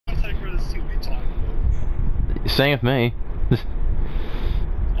Same with me. Oh,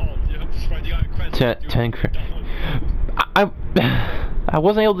 yeah, that's right. You got credits. 10 I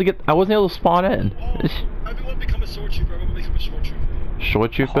wasn't able to get. I wasn't able to spawn in. Oh, everyone become a sword trooper. Everyone become a short trooper.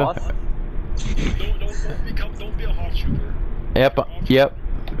 Short trooper. Don't be a hot trooper. Yep.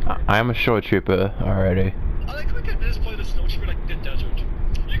 I am a short trooper already. I like how we can just play the snow trooper like the desert.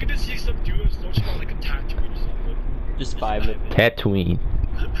 You can just see some dude in a snow trooper like a Tatooine or something. Just vibe it. Tatooine.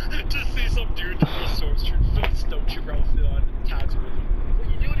 Just see some dude in a snow trooper outfit on Tatooine. What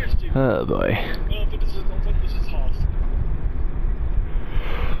are you doing here, Steve? Oh boy. Oh, but this is Hoth.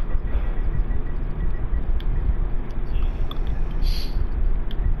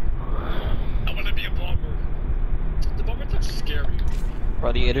 I want to be a bomber. The bomber looks scary.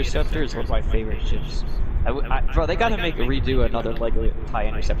 Bro, the Interceptor is one of my favorite ships. Bro, they gotta redo another Lego TIE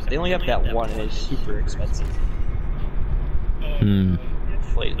Interceptor. They only have that one and it's super expensive.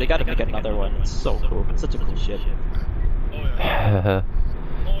 They gotta make another one. It's so cool. It's such a cool ship. Oh yeah.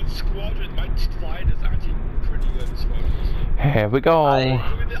 Oh, Squadron, my flight is actually pretty good in Squadron. Here we go. I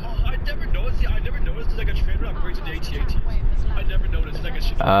never noticed there's like a trainer upgrade to the AT-ATs. I never noticed like a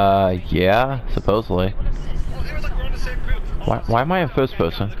ship. Yeah, supposedly. Oh, hey, like we're on the same group. Why am I in first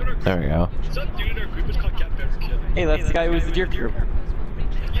person? There we go. Some dude in our group is called Get Better Kid. Hey, that's the guy who was in your group.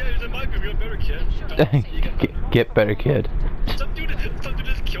 Yeah, he's in my group, you're a better kid. Get better, kid. Some dude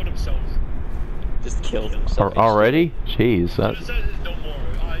just killed himself. Just killed himself. Already? Jeez, No more.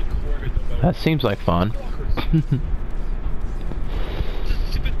 that seems like fun.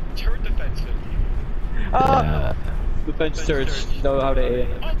 Just stupid turret defense. Defense turrets know how to aim.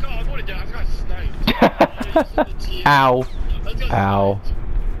 Oh god, I'm going down. I got sniped. Ow. Ow.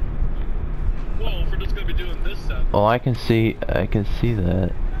 Whoa, we're just gonna be doing this then. Well, I can see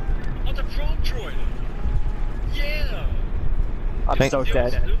that. Oh, the probe droid. Yeah. I'm so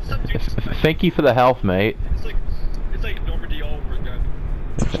dead. Thank you for the health, mate. It's like Normandy all over again.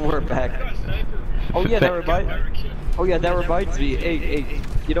 We're back. Oh yeah, that reminds me. Hey,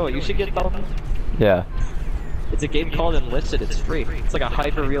 you know what you should get, Dalton? Yeah. It's a game called Enlisted. It's free. It's like a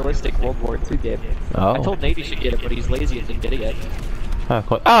hyper-realistic World War II game. Oh. I told Nate he should get it, but he's lazy and didn't get it yet. I'm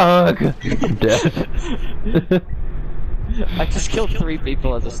dead. I just killed 3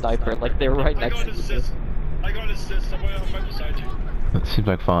 people as a sniper, like they were right next to me. I got an assist. Somebody right beside you. That seems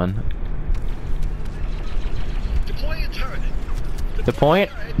like fun. Deploy a turret. The point?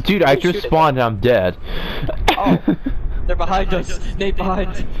 Dude, I just spawned and I'm dead. Oh, they're behind us. Nate,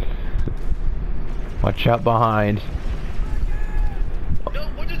 behind. Watch out behind. No,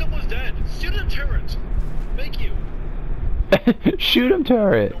 one just almost dead. Shoot a turret. Thank you. Shoot him,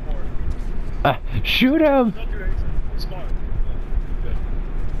 turret. Shoot him. Spawn. Good.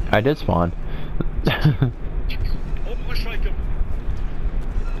 I did spawn. Oh, strike him.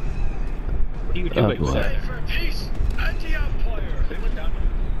 What are you doing, sir? For peace. Anti-Empire. They went down.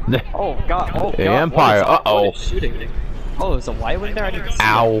 Oh god, oh god. The Empire, What is shooting? Oh, there's a Y-wing there? I didn't see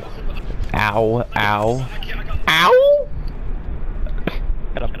Ow. it. Ow. Ow. Ow!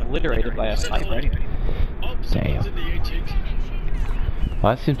 Got obliterated by a sniper anyway. Damn.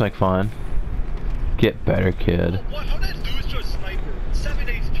 Well, that seems like fun. Get better, kid. How did I lose to a sniper? 7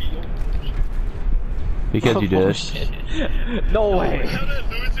 HP. Because you did. Shit. No way. How did I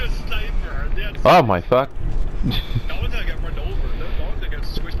lose to a sniper? Oh my fuck. No one's gonna get run over. No one's gonna get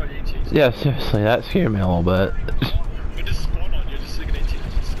squished by the ATs. Yeah, seriously, that scared me a little bit. We just spawn on you, just like an AT,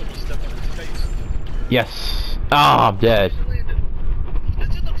 just step on its face. Yes. Ah, I'm dead. This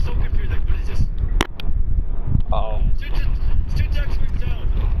dude looks so confused, like, what is this? Uh-oh. Dude, Jack swings down.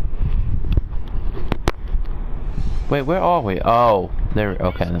 Wait, where are we? Oh, there.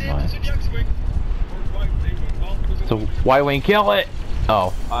 Okay, never mind. So Y-wing, kill it.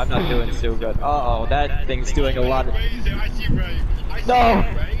 Oh. I'm not doing so good. Uh-oh, that thing's doing a lot of... I see Ray. No!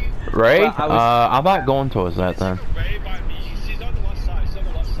 Ray? Well, I'm not going towards that then. Ray by me. She's on the left side. She's on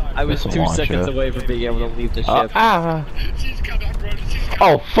the left side. I was This'll 2 launch seconds it. away from being able to leave the ship. She's coming up running. She's coming.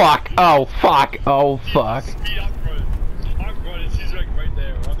 Oh fuck! Oh fuck! Oh fuck! Speed up running. I'm running. She's like right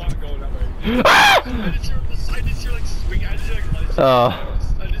there. I'm not going that way. I just hear like swing. I just hear like lights.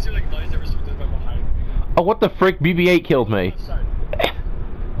 I just hear like lights ever swing by behind. Oh, what the frick? BB-8 killed me.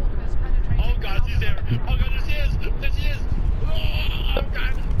 Oh god, she's there. Oh god, there she is. There she is. Oh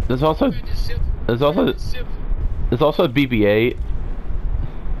god. There's also a BB-8.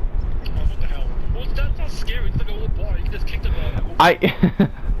 Oh, what the hell? Well, that's not scary. It's like a little bar. You can just kick them out. Why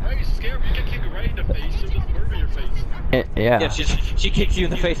are you scared? You can kick it right in the face. She'll just murder your face. Yeah. Yeah, she kicks you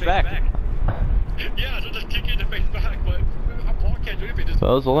in the face back. Yeah, she'll just kick you in the face back, but a bar can't do anything.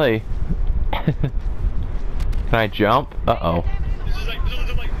 Supposedly. Can I jump? Uh-oh. This is like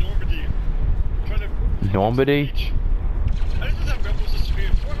Normandy. Trying to Nobody? I just have rebels to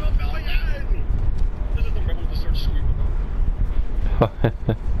scream, "For rebellion!" This is the rebels to start screaming.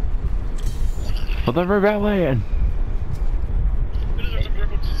 For the rebellion! This is the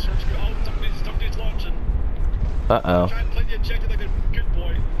rebels to start screaming, "Oh, somebody's launching." Uh-oh. Try and play the objective like a good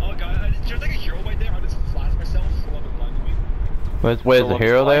boy. Oh god, there's like a hero right there, I just flash myself, so I'm blind to me. Where's the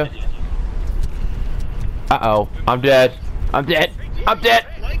hero there? Uh-oh. I'm dead. I'm dead. I'm dead.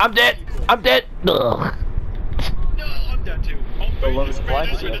 I'm dead. I'm dead. Ugh. No, I'm dead too. The love is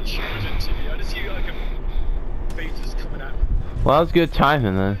blind to you. I just see like a faces coming at me. Well, that was good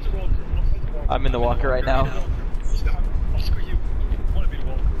timing then. I'm in the walker right now. Oh, screw you. I want to be the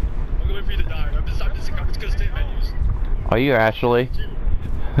walker. I'm gonna wait for you to die. I'm just gonna stay in menus. Are you actually?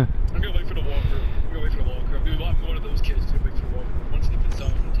 I'm gonna wait for the walker. I'm gonna wait for the walker. I'm one of those kids to wait for the walker. Once it's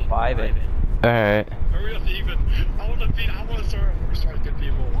done, I'm taking Five it. Alright. hurry up, even. I want to start good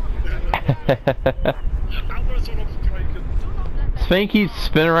people. I want to start off good. This thing keeps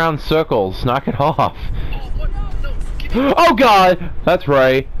spinning around in circles. Knock it off. Oh, what? No, give me. Oh god! That's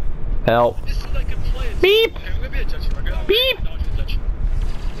right. Help. This is like a play. Beep! Okay, I'm gonna be a judge. Beep! Dodge the judge.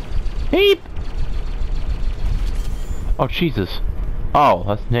 Beep! Oh, Jesus. Oh,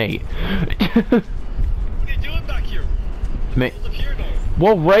 that's Nate. What are you doing back here? Ma- Hold up here, though.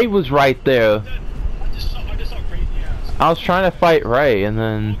 well, Ray was right there. I just saw Ray in the ass. I was trying to fight Ray, and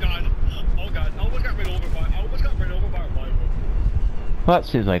then... Oh god. Oh god. I almost got ran over by a rival. Well, that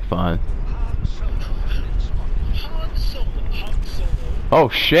seems like fun. Han Solo. Oh,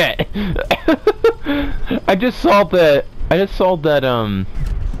 shit! I just saw that...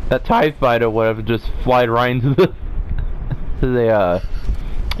 that TIE fighter, whatever, just fly right into the... to the,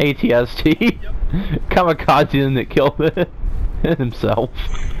 ATST. Yep. Kamikaze and it killed it himself.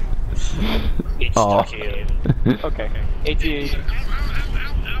 It's Oh. Okay. 88.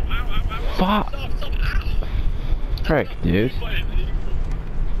 Fuck. Frick, dude.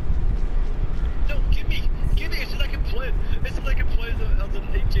 No, give me. It's like a play. It's like a play of the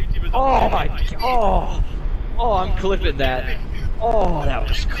HAT. Oh my god. Oh, I'm clipping that. Oh, that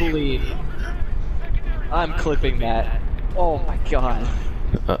was clean. I'm clipping that. Oh my god.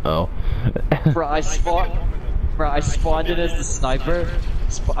 Uh-oh. Bro, I spawned in as the sniper.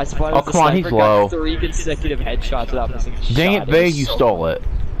 I spawned as the come on, sniper, he's got low. 3 consecutive headshots without missing a shot. Dang it, Vader, you so stole it.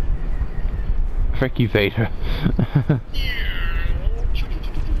 Frick you, Vader.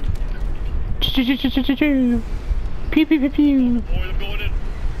 Pew pew pew pew.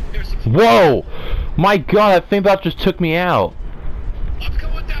 Whoa! My god, that thing about just took me out. I'm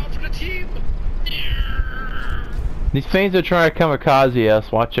going down for the team. These things are trying to kamikaze us,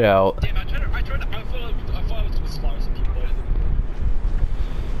 watch out. Damn, I thought I was smart some people.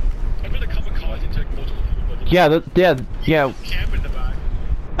 I'm gonna kamikaze and take multiple people. But Yeah, camp in the back.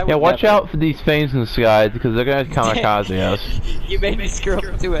 yeah, watch out for these things in the sky, because they're gonna kamikaze us. You made me screw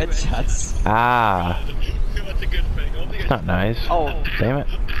up 2 headshots. Ah, That's a good thing. that's not nice. Oh, Damn it.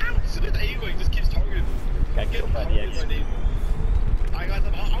 Ow! So the A-wing just keeps targeting me. got killed by the X. I got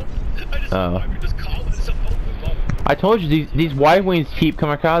them out. I just just call it some open. I told you, these wide wings keep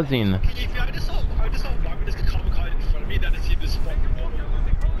kamikazing. I just saw Marvin just kamikaze in front of me, then I see this fucking moment.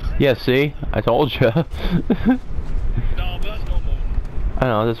 Yeah, see? I told you. No, but that's normal. I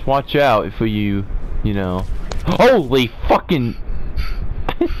don't know, just watch out if you know. Holy fucking...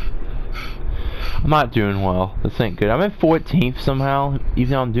 I'm not doing well. This ain't good. I'm in 14th somehow,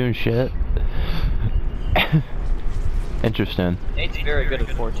 even though I'm doing shit. Interesting. Nate's very good at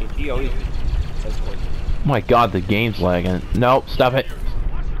 14. He always says 14. Oh my god, the game's lagging. Nope, stop it.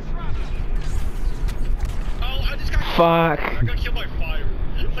 Oh, I just got Fuck. I got killed by fire.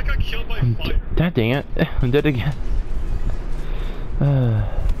 I got killed by fire. God dang it. I did it again.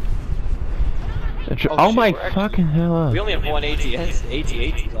 Oh my fucking hell. We only have 1 ATS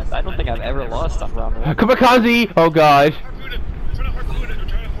left. I don't think I've ever lost on round 1. Kamikaze! Oh god. Harpoon it. I'm trying to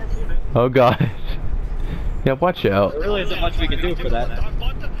harpoon it. Oh god. Yeah, watch out. There really isn't much we can do for that.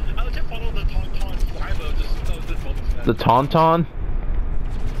 I legit followed the Tauntaun fly, but just The Tauntaun?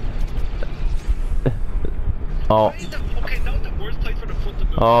 Oh. Okay, that was the worst place for the foot to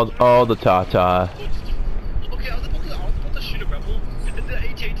move. Oh, the Tata. Okay, I was about to shoot a rebel, and then the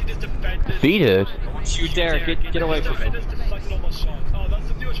AT-AT just defended. Defeated? You dare, get away from me. Just deflected all my shots. Oh, that's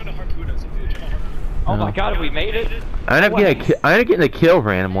the dude trying to harpoon us. Oh my god, we made it! I ended up getting a kill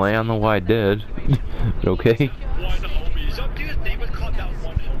randomly. I don't know why I did. Okay. One homie. Some dude's name was called that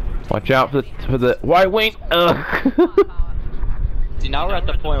one homie. Watch out for the wide wing. See, now we're at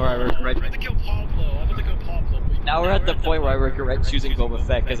the point where I regret. I'm gonna kill Pablo. Now we're at the point where I regret choosing Boba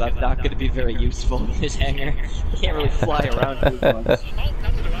Fett because I'm not going to be very useful in this hangar. I can't really fly around too much. Oh, that's what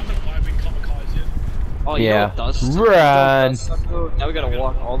I'm gonna fly wing kamikaze. Oh, Yeah. You know dust. Run. Now we gotta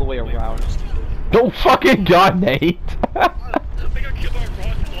walk all the way around. Don't fucking die, Nate. I got killed by a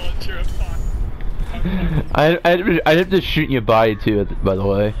rocket launcher. Fuck. I have to shoot your body too, by the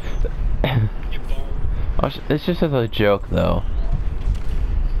way. You bum. It's just as a joke, though.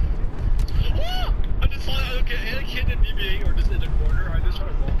 I just saw that. Okay, and a kid in BB-8 or just in the corner. I just tried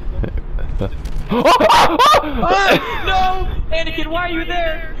to walk with them. No! Anakin, why are you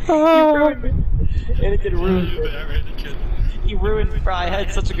there? You ruined me. Anakin ruined You me. there, Anakin. He ruined me. I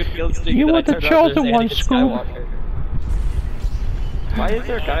had such a good kill streak. You that were I the turned around, chosen there's one, Anakin Scoob. Skywalker. Why is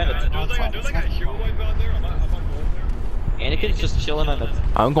there a guy in the There's like a hero wipe out there. I'm not going there. Anakin's just chilling on the.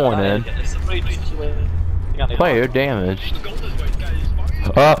 I'm going in. Is somebody just chilling? Player damaged. The goal is right, guys.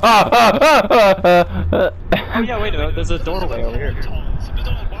 Oh yeah, wait a minute. There's a doorway over here.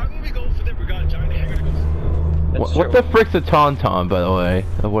 Why would we go for them? We got a giant hammer to go for. That's What true. the frick's a tauntaun, by the way?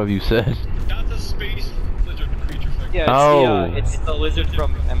 What have you said? That's a space lizard creature thing. Yeah, it's Oh. it's the lizard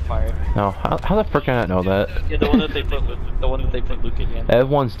from Empire. No, how the frick can I not know that? Yeah, the one that they put Luke in.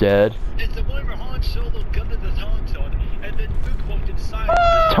 Everyone's dead. It's the one where Han Solo gunned the Tauntaun, and then Luke walked inside.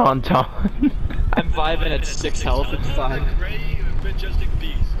 Tauntaun. I'm 5 and at 6 health. It's fine. Gray majestic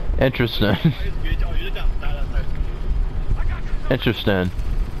beast. Interesting. Oh, you did that. That's nice. Interesting.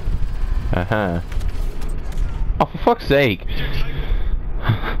 Uh-huh. Oh, for fuck's sake.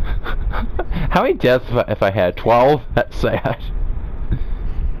 How many deaths if I had? 12? That's sad.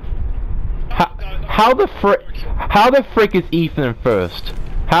 How the frick is Ethan first?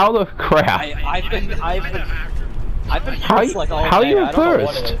 How the crap? I've been How first like all how day. you I don't know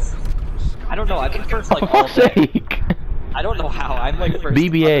what it first? is. I don't know. I've been first like For all fuck's day. sake. I don't know how. I'm like first.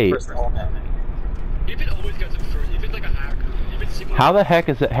 BB-8. I'm first all day. Even always gets it first. Even like a hacker. Even secret. How the heck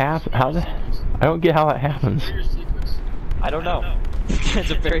is it happen? I don't get how that happens. I don't know. That's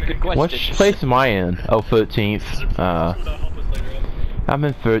a very good question. What place am I in? Oh, 13th. I'm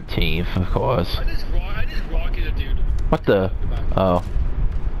in 13th, of course. I just rocketed a dude. What the? Oh.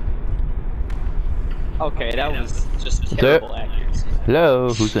 Okay, that was just terrible accuracy. Hello,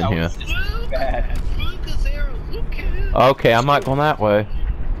 who's in That here? was just bad. Luke is there. Luke is. Okay, I'm not going that way.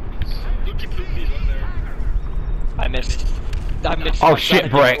 Luke is right there. I missed. Oh, my shit,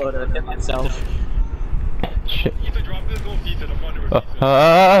 Sonic Brick. exploder and hit myself. Shit. Ethan, drop this goal, Ethan. I'm wondering where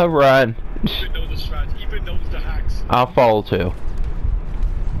Ethan. Run. Ethan knows the strats. Ethan knows the hacks. I'll follow too.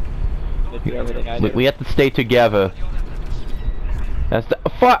 They do everything I do. We have to stay together. That's the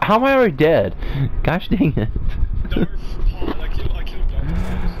fuck. How am I already dead? Gosh dang it. Darth. Oh, I killed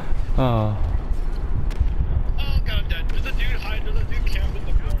Darth. Oh, Oh god, I'm dead. There's a dude hiding. There's a dude camped in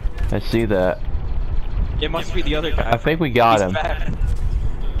the corner. I see that. It must be the other guy. I think we got He's him. back.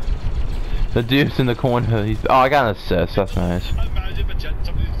 The dude's in the corner. He's. Oh, I got an assist. That's nice. I imagine a jet.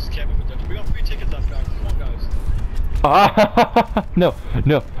 Somebody just camping with jet. We got 3 tickets left, guys. Come on, guys. Ah, no.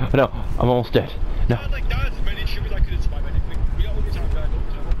 I'm almost dead. No. That is as many shooters I couldn't survive anything. We got overtime, guys.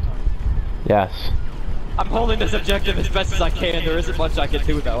 Overtime. Yes. I'm holding this objective as best as I can. There isn't much I can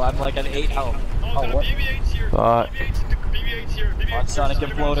do though. I'm like an 8 health. Oh, what? BB-8's here. Fuck. BB-8's here. BB-8's On Sonic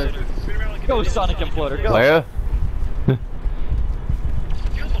Imploder. Go Sonic Imploder, go! Where?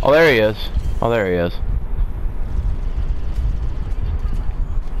 Oh, there he is.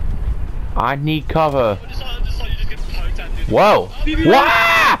 I need cover. Just saw you just get punked at, dude. Whoa!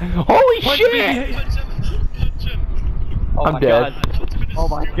 Wow! Holy Punch shit! Punch him. Oh I'm my dead. god. Oh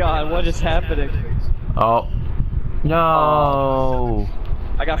my god, what is happening? Oh. No.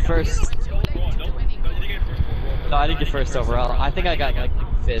 I got first. No, you didn't get first overall. No, I didn't get first overall. I think I got like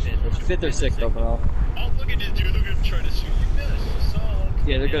 5th or 6th overall. Oh, look at this dude. Look at him trying to shoot. You missed. Suck.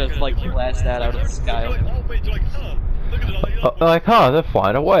 Yeah, they're gonna like blast that out of the sky. They're like, oh, wait, they're like, huh. Look at it. Oh, like, huh, they're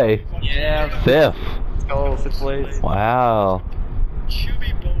flying away. Yeah, 5th. let's go, 5th place. Wow.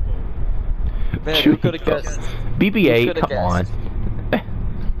 Chubby Bobo. Man, who could've guessed? BB-8, Who come coulda on.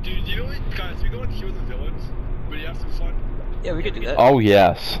 Dude, you know what, guys? We go and kill the villains. But you have some fun. Yeah, we could do that. Oh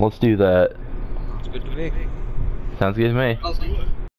yes, let's do that. It's good to me. Sounds good to me. Let's do it.